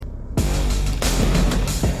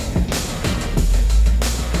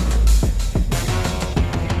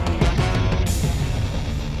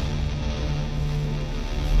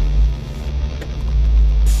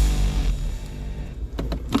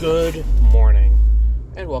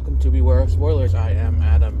And welcome to Beware of Spoilers. I am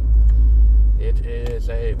Adam. It is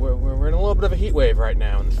we're in a little bit of a heat wave right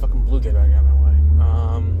now, and this fucking blue jay back out of my way.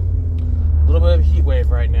 A little bit of a heat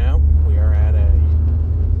wave right now. We are at a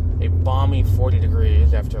balmy 40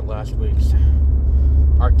 degrees after last week's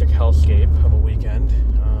Arctic hellscape of a weekend.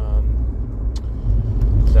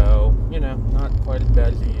 So, not quite as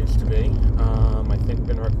bad as it used to be. I think we're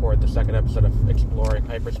going to record the second episode of Exploring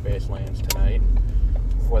Hyperspace Lanes tonight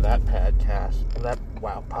before that podcast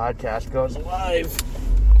goes live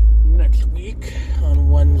next week on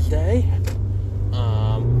Wednesday.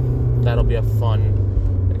 That'll be a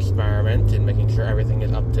fun experiment in making sure everything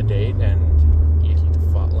is up to date and easy to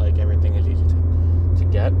follow, like everything is easy to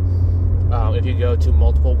get. If you go to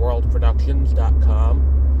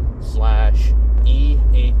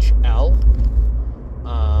multipleworldproductions.com/EHL,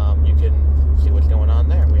 you can see what's going on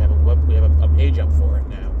there. We have a page up for it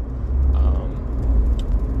now.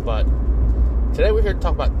 But today we're here to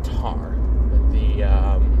talk about Tar, the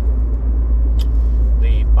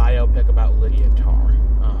biopic about Lydia Tarr.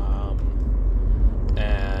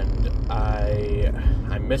 And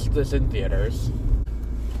I missed this in theaters.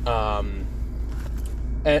 And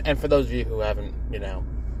for those of you who haven't,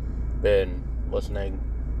 been listening,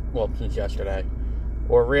 since yesterday,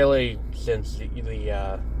 or really since the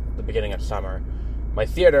beginning of summer, my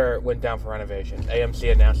theater went down for renovation. AMC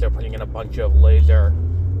announced they're putting in a bunch of laser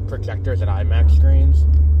projectors and IMAX screens.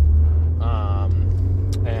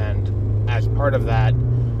 And as part of that,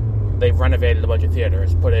 they've renovated a bunch of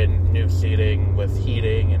theaters, put in new seating with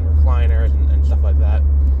heating and recliners and stuff like that.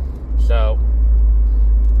 So,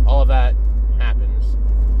 all of that happens.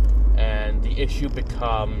 And the issue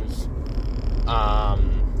becomes,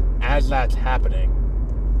 as that's happening,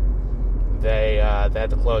 they had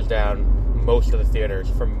to close down most of the theaters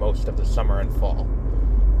for most of the summer and fall.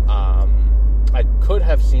 I could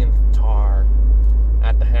have seen Tar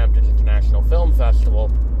at the Hamptons International Film Festival.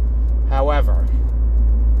 However,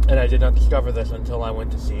 and I did not discover this until I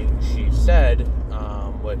went to see She Said,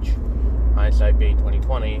 which, hindsight being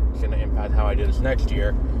 2020, is going to impact how I do this next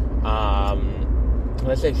year.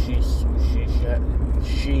 Let's say She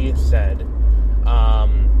Said.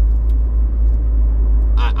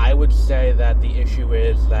 I would say that the issue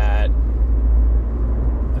is that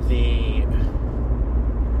the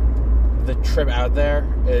trip out there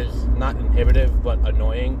is not inhibitive but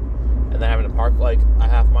annoying, and then having to park like a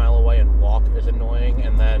half mile away and walk is annoying,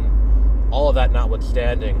 and then all of that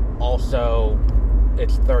notwithstanding, also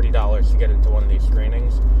it's $30 to get into one of these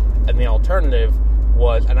screenings, and the alternative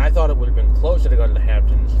was, and I thought it would have been closer to go to the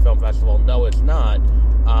Hamptons Film Festival. No, it's not.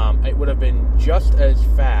 It would have been just as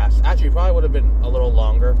fast. Actually, it probably would have been a little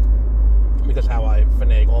longer, because how I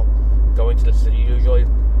finagle going to the city usually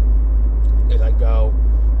is I go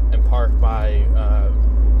and park by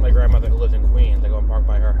my grandmother who lives in Queens. I go and park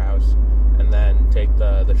by her house and then take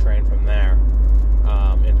the train from there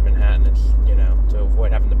into Manhattan. It's, to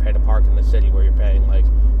avoid having to pay to park in the city where you're paying like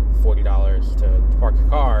 $40 to park your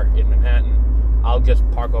car in Manhattan. I'll just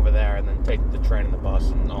park over there and then take the train and the bus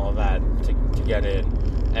and all of that to get in.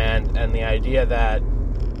 And the idea that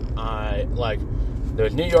the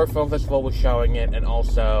New York Film Festival was showing it, and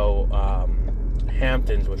also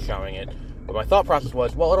Hamptons was showing it. But my thought process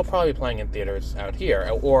was, well, it'll probably be playing in theaters out here.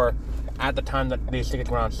 Or at the time that these tickets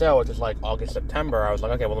went on sale, which was like August, September, I was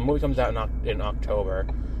like, okay, well, the movie comes out in October.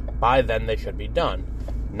 By then, they should be done.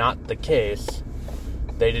 Not the case.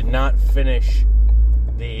 They did not finish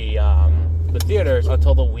the theaters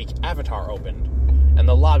until the week Avatar opened. And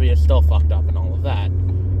the lobby is still fucked up and all of that.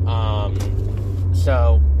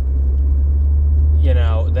 So,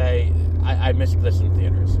 I missed this in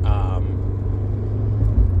theaters.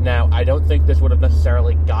 Now, I don't think this would have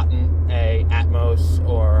necessarily gotten a Atmos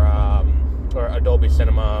or a Dolby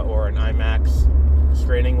Cinema or an IMAX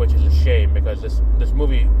screening, which is a shame, because this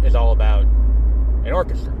movie is all about an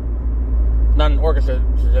orchestra. Not an orchestra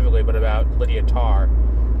specifically, but about Lydia Tarr,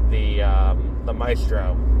 the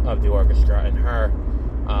maestro of the orchestra, and her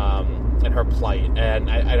plight. And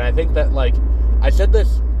I think that, I said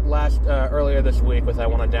this earlier this week with I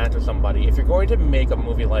Want to Dance with Somebody. If you're going to make a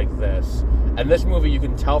movie like this, and this movie, you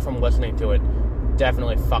can tell from listening to it,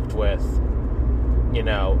 definitely fucked with,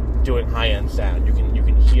 doing high-end sound. You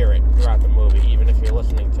can hear it throughout the movie, even if you're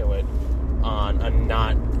listening to it on a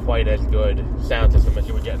not quite as good sound system as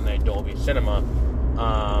you would get in a Dolby Cinema.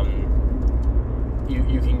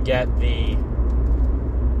 You can get the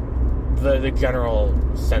general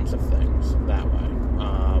sense of things that way.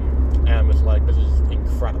 And I'm just like, this is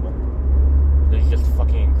incredible. This is just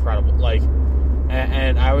fucking incredible.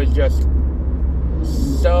 And I was just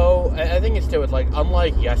so... I think it's too, it's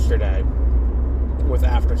unlike yesterday with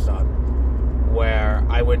After Sun, where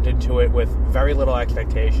I went into it with very little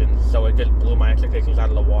expectations, so it just blew my expectations out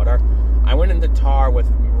of the water. I went into Tar with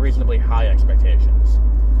reasonably high expectations,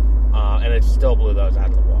 and it still blew those out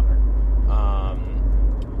of the water.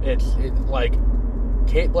 It's like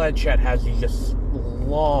Cate Blanchett has these just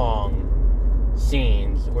long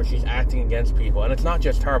scenes where she's acting against people, and it's not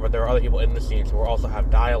just her, but there are other people in the scenes who also have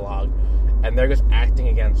dialogue, and they're just acting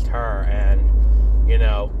against her, and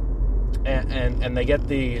and they get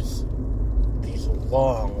these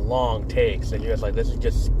long takes, and you're just like, this is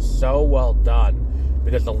just so well done,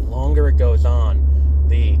 because the longer it goes on,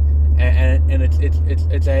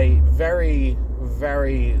 it's a very,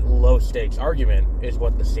 very low stakes argument is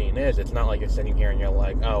what the scene is. It's not like you're sitting here and you're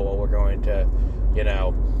like, oh, well, we're going to,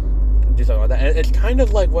 do something like that. And it's kind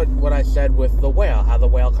of like what I said with The Whale, how The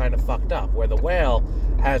Whale kind of fucked up, where The Whale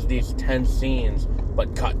has these 10 scenes,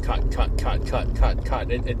 but cut.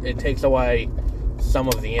 It takes away some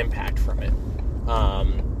of the impact from it.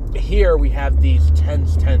 Here we have these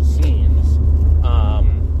tense scenes,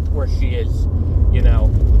 where she is,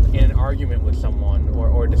 in an argument with someone,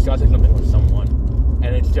 or discussing something with someone,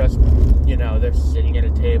 and it's just, they're sitting at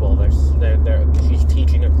a table, she's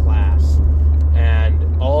teaching a class, and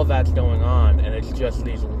all of that's going on, and it's just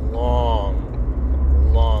these long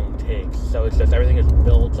takes. So it's just, everything just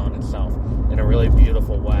builds on itself in a really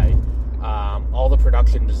beautiful way. All the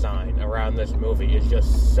production design around this movie is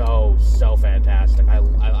just so fantastic. I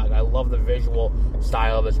love the visual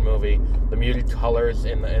style of this movie. The muted colors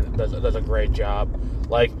does a great job.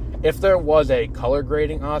 Like, if there was a color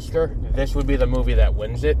grading Oscar, this would be the movie that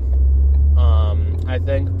wins it. I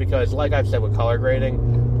think, because like I've said with color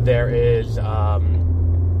grading, there is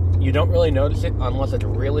you don't really notice it unless it's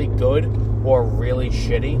really good or really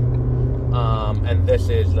shitty. And this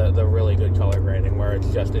is the really good color grading, where it's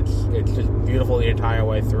just beautiful the entire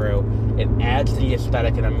way through. It adds to the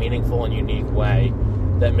aesthetic in a meaningful and unique way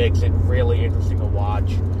that makes it really interesting to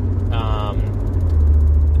watch.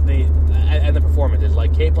 And the performances,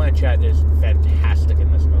 like Cate Blanchett is fantastic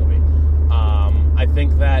in this movie. I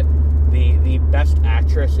think that the best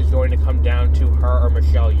actress is going to come down to her or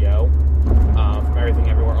Michelle Yeoh from Everything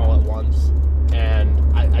Everywhere All at Once. And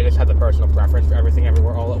I just have the personal preference for Everything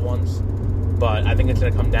Everywhere All at Once. But I think it's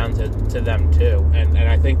going to come down to them too. And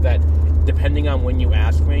I think that depending on when you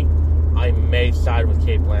ask me, I may side with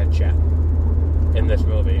Cate Blanchett in this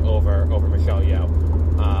movie over Michelle Yeoh.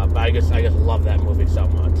 But I just love that movie so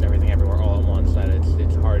much, Everything Everywhere All at Once, that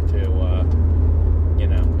it's hard to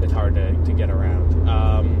it's hard to get around.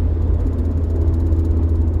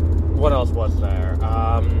 What else was there?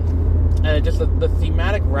 And just the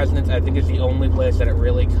thematic resonance, I think, is the only place that it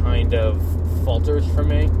really kind of falters for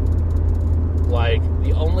me. Like,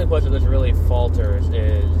 the only place that this really falters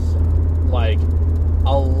is, like,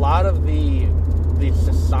 a lot of the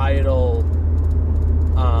societal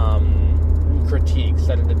critiques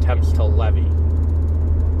that it attempts to levy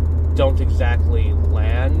don't exactly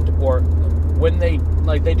land, or when they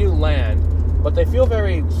do land, but they feel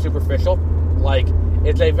very superficial. Like,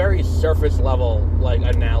 it's a very surface level, like,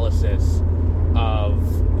 analysis of,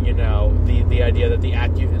 the idea that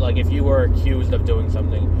like, if you were accused of doing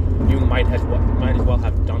something, you might as well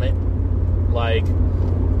have done it. Like,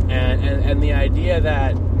 and the idea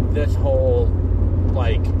that this whole,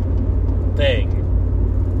 like, thing,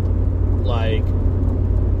 like,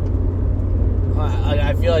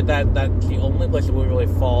 I feel like that's the only place the movie really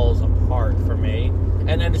falls apart for me.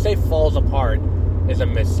 And to say falls apart is a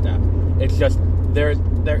misstep. It's just, there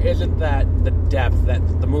isn't the depth that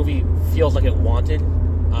the movie feels like it wanted.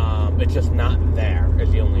 It's just not there is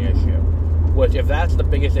the only issue. Which, if that's the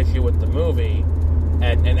biggest issue with the movie,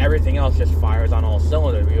 and everything else just fires on all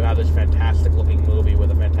cylinders, you have this fantastic looking movie with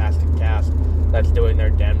a fantastic cast that's doing their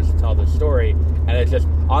damnedest to tell the story, and it's just,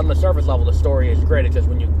 on the surface level, the story is great. It's just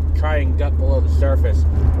when you try and gut below the surface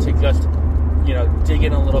to just, dig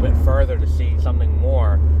in a little bit further to see something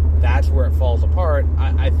more, that's where it falls apart.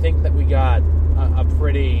 I think that we got a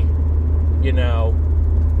pretty, you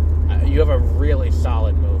have a really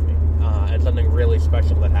solid movie, and something really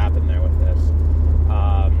special that happened there with this.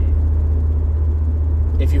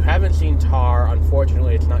 If you haven't seen Tar,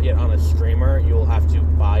 unfortunately, it's not yet on a streamer. You will have to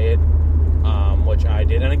buy it, which I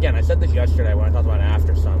did. And again, I said this yesterday when I talked about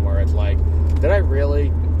After Sun, where it's like, did I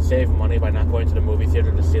really save money by not going to the movie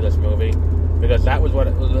theater to see this movie? Because that was what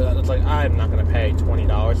it's like. I'm not going to pay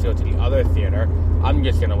 $20 to go to the other theater. I'm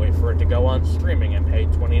just going to wait for it to go on streaming and pay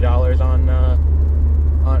 $20 on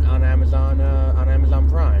Amazon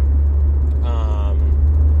Prime.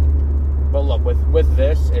 But look, with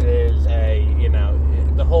this, it is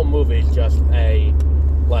the whole movie is just I've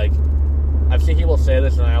seen people say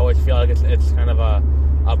this, and I always feel like it's kind of a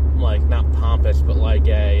like, not pompous,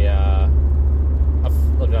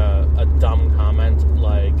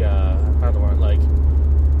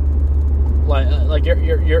 like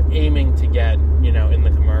you're aiming to get, you know, in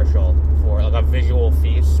the commercial for like a visual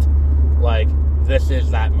feast. Like, this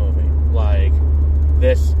is that movie. Like,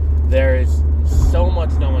 there is so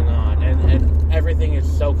much going on, and everything is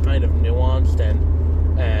so kind of nuanced, and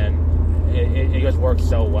it just works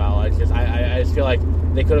so well. I just feel like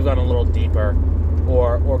they could have gone a little deeper,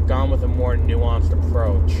 or gone with a more nuanced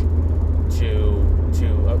approach to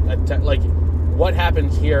like, what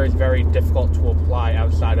happens here is very difficult to apply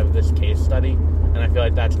outside of this case study, and I feel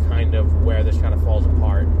like that's kind of where this kind of falls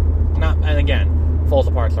apart. And again, falls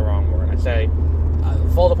apart's the wrong word. I say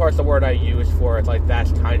falls apart's the word I use for it's like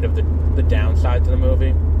that's kind of the downside to the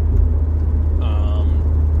movie.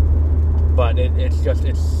 But it's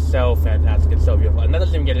so fantastic, it's so beautiful, and that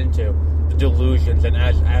doesn't even get into the delusions, and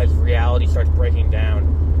as reality starts breaking down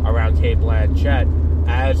around Cate Blanchett,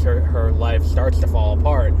 as her life starts to fall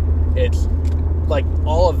apart, it's like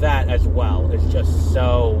all of that as well is just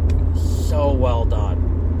so well done,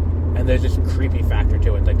 and there's this creepy factor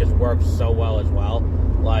to it that just works so well as well.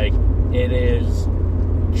 Like, it is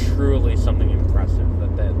truly something impressive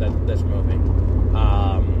that this movie.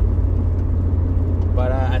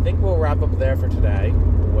 But I think we'll wrap up there for today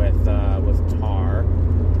with Tar.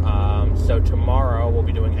 So tomorrow we'll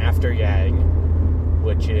be doing After Yang,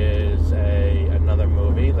 which is another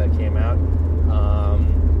movie that came out.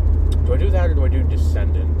 Do I do that or do I do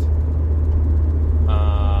Descendant?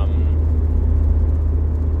 I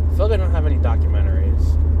feel like I don't have any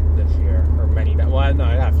documentaries this year, or many. Well, no,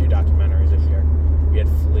 I got a few documentaries this year. We had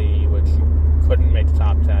Flea, which couldn't make the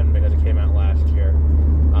top 10 because it came out last year.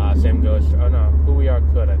 Same goes to, Who We Are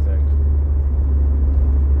could, I think.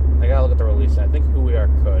 I gotta look at the release. I think Who We Are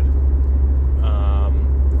could.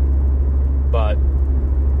 But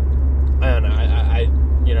I don't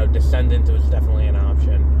know. Descendant was definitely an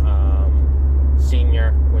option.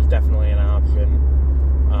 Senior was definitely an option.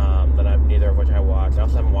 Neither of which I watched. I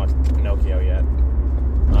also haven't watched Pinocchio yet.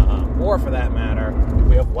 Or for that matter,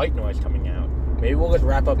 we have White Noise coming out. Maybe we'll just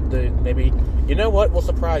wrap up you know what? We'll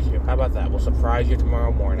surprise you. How about that? We'll surprise you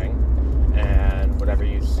tomorrow morning, and whatever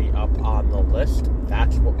you see up on the list,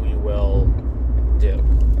 that's what we will do.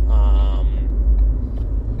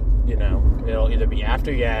 It'll either be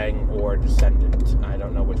After Yang or Descendant. I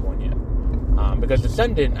don't know which one yet. Because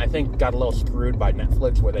Descendant, I think, got a little screwed by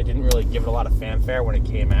Netflix, where they didn't really give it a lot of fanfare when it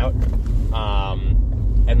came out.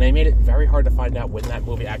 And they made it very hard to find out when that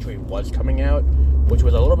movie actually was coming out, which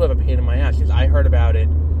was a little bit of a pain in my ass, because I heard about it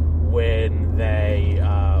when they,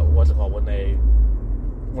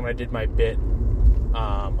 when I did my bit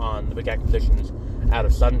on the Big Acquisitions out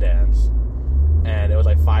of Sundance, and it was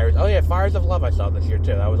like Fires of Love I saw this year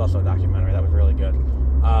too. That was also a documentary, that was really good.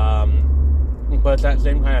 But it's that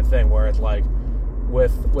same kind of thing where it's like,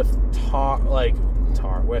 with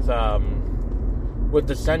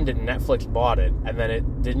Descendant, Netflix bought it, and then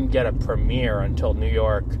it didn't get a premiere until New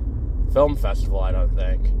York Film Festival, I don't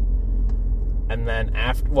think. And then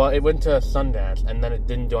it went to Sundance, and then it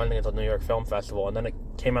didn't do anything until New York Film Festival, and then it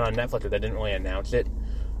came out on Netflix, but they didn't really announce it.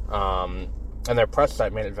 And their press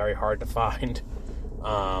site made it very hard to find.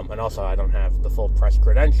 And also, I don't have the full press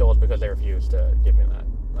credentials because they refused to give me that.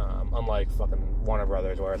 Unlike fucking Warner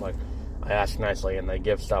Brothers, where it's like, I ask nicely and they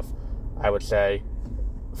give stuff, I would say,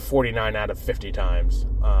 49 out of 50 times.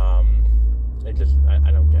 I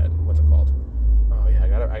don't get, what's it called? Oh yeah,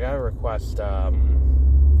 I gotta request,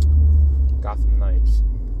 Gotham Knights.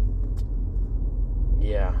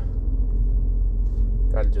 Yeah.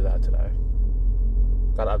 Gotta do that today.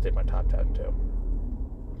 Gotta update my top 10 too.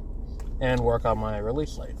 And work on my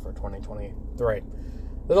release slate for 2023.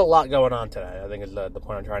 There's a lot going on today, I think is the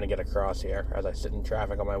point I'm trying to get across here as I sit in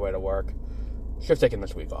traffic on my way to work. Should have taken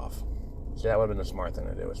this week off. See, that would have been the smart thing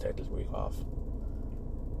to do, was take this week off.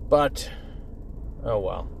 But, oh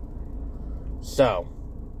well. So,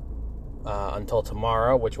 until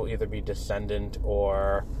tomorrow, which will either be Descendant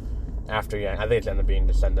or After Yang. I think it's end up being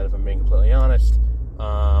Descendant, if I'm being completely honest.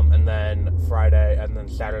 And then Friday, and then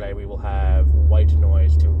Saturday, we will have White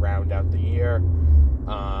Noise to round out the year.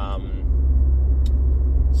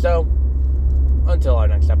 So, until our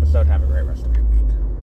next episode, have a great rest of your day.